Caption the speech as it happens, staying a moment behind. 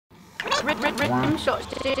Rimshot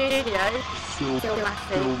Studios.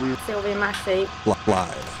 Sylvia Massy.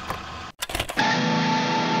 Live.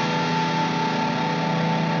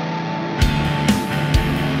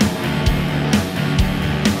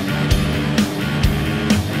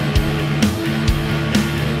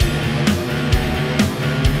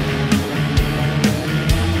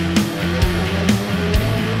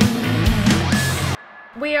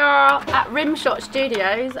 We are at Rimshot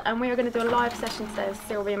Studios and we are going to do a live session today with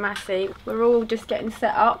Sylvia Massy. We're all just getting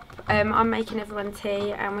set up. I'm making everyone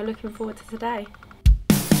tea and we're looking forward to today.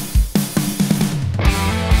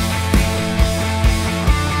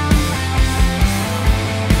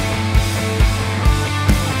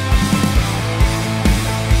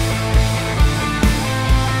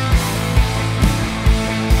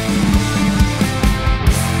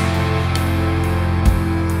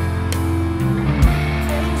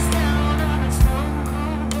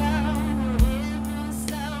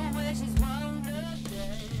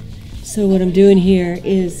 So what I'm doing here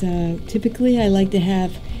is typically I like to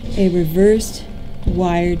have a reversed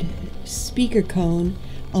wired speaker cone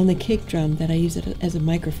on the kick drum that I use it as a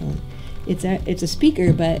microphone. It's a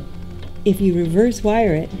speaker, but if you reverse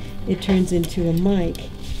wire it, it turns into a mic.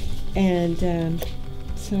 And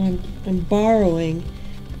so I'm borrowing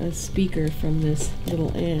a speaker from this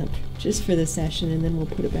little amp just for the session, and then we'll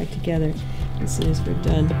put it back together as soon as we're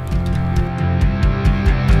done.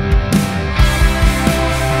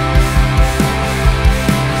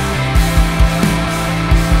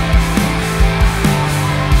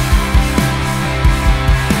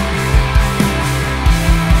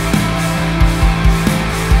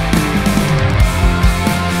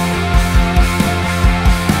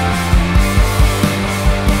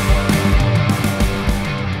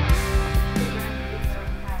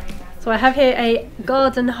 So I have here a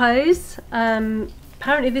garden hose.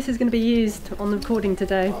 Apparently this is going to be used on the recording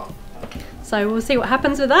today. So we'll see what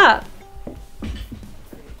happens with that.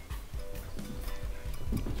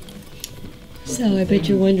 So I bet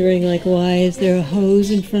you're wondering, like, why is there a hose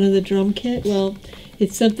in front of the drum kit? Well,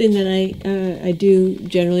 it's something that I do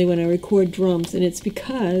generally when I record drums, and it's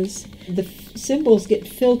because the cymbals get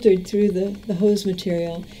filtered through the hose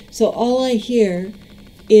material. So all I hear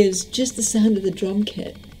is just the sound of the drum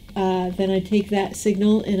kit. Then I take that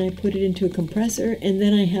signal and I put it into a compressor, and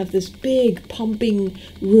then I have this big pumping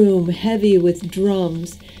room heavy with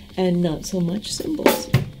drums and not so much cymbals.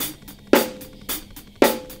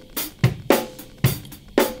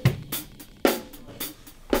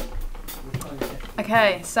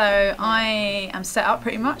 Okay, so I am set up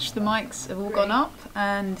pretty much. The mics have all gone up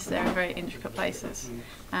and they're in very intricate places.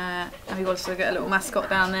 And we've also got a little mascot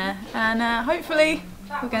down there, and hopefully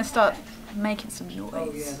we're going to start making some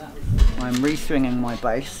noise. I'm restringing my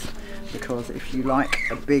bass because if you like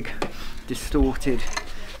a big distorted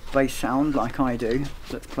bass sound like I do,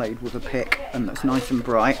 that's played with a pick and that's nice and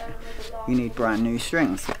bright, you need brand new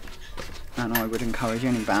strings. And I would encourage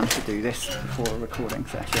any band to do this before a recording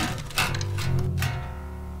session.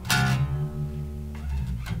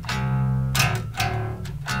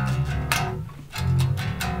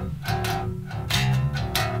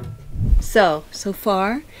 So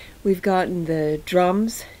far we've gotten the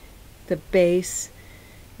drums, the bass,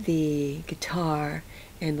 the guitar,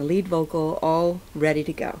 and the lead vocal all ready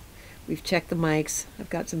to go. We've checked the mics. I've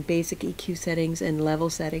got some basic EQ settings and level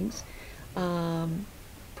settings.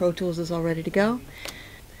 Pro Tools is all ready to go.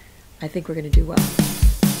 I think we're going to do well.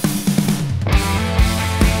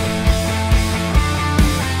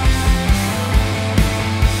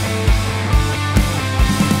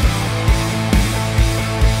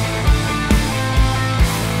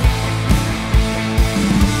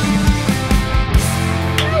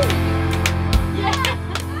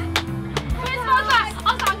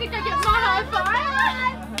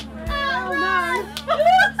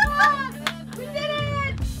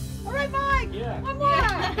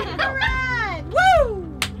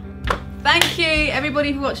 Thank you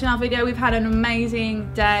everybody for watching our video. We've had an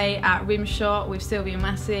amazing day at Rimshot with Sylvia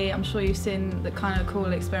Massy. I'm sure you've seen the kind of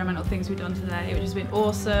cool experimental things we've done today, which has been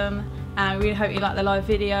awesome. And we really hope you like the live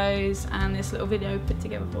videos and this little video we put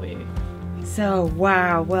together for you. So,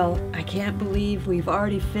 wow, well, I can't believe we've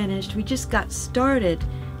already finished. We just got started.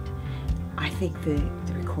 I think the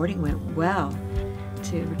recording went well.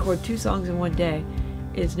 To record 2 songs in one day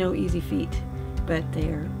is no easy feat, but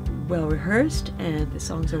they're well rehearsed and the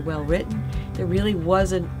songs are well written. There really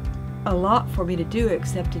wasn't a lot for me to do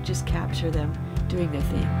except to just capture them doing their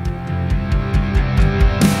thing.